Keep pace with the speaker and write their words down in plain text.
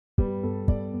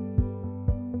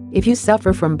If you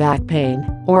suffer from back pain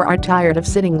or are tired of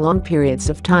sitting long periods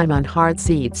of time on hard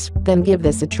seats, then give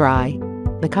this a try.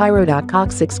 The ChiroDoc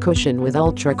Coccyx Cushion with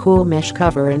UltraCool mesh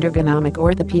cover and ergonomic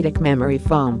orthopedic memory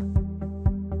foam.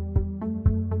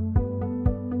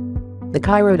 The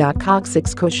ChiroDoc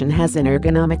Coccyx Cushion has an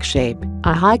ergonomic shape,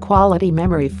 a high-quality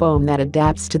memory foam that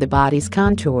adapts to the body's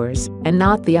contours and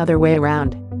not the other way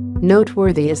around.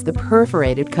 Noteworthy is the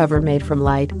perforated cover made from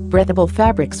light, breathable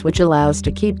fabrics which allows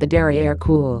to keep the derrière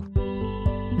cool.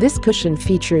 This cushion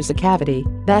features a cavity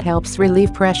that helps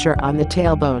relieve pressure on the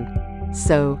tailbone.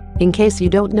 So, in case you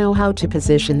don't know how to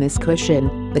position this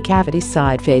cushion, the cavity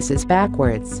side faces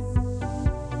backwards.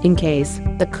 In case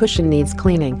the cushion needs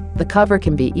cleaning, the cover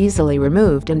can be easily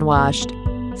removed and washed.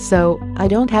 So, I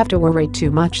don't have to worry too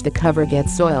much the cover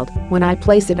gets soiled when I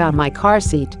place it on my car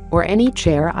seat or any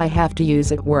chair I have to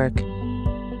use at work.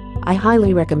 I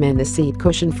highly recommend the seat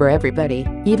cushion for everybody,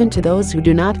 even to those who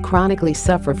do not chronically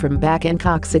suffer from back and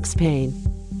coccyx pain.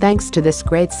 Thanks to this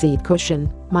great seat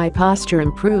cushion, my posture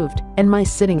improved and my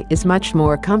sitting is much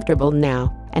more comfortable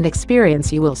now, an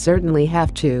experience you will certainly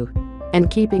have too. And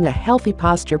keeping a healthy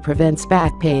posture prevents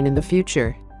back pain in the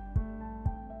future.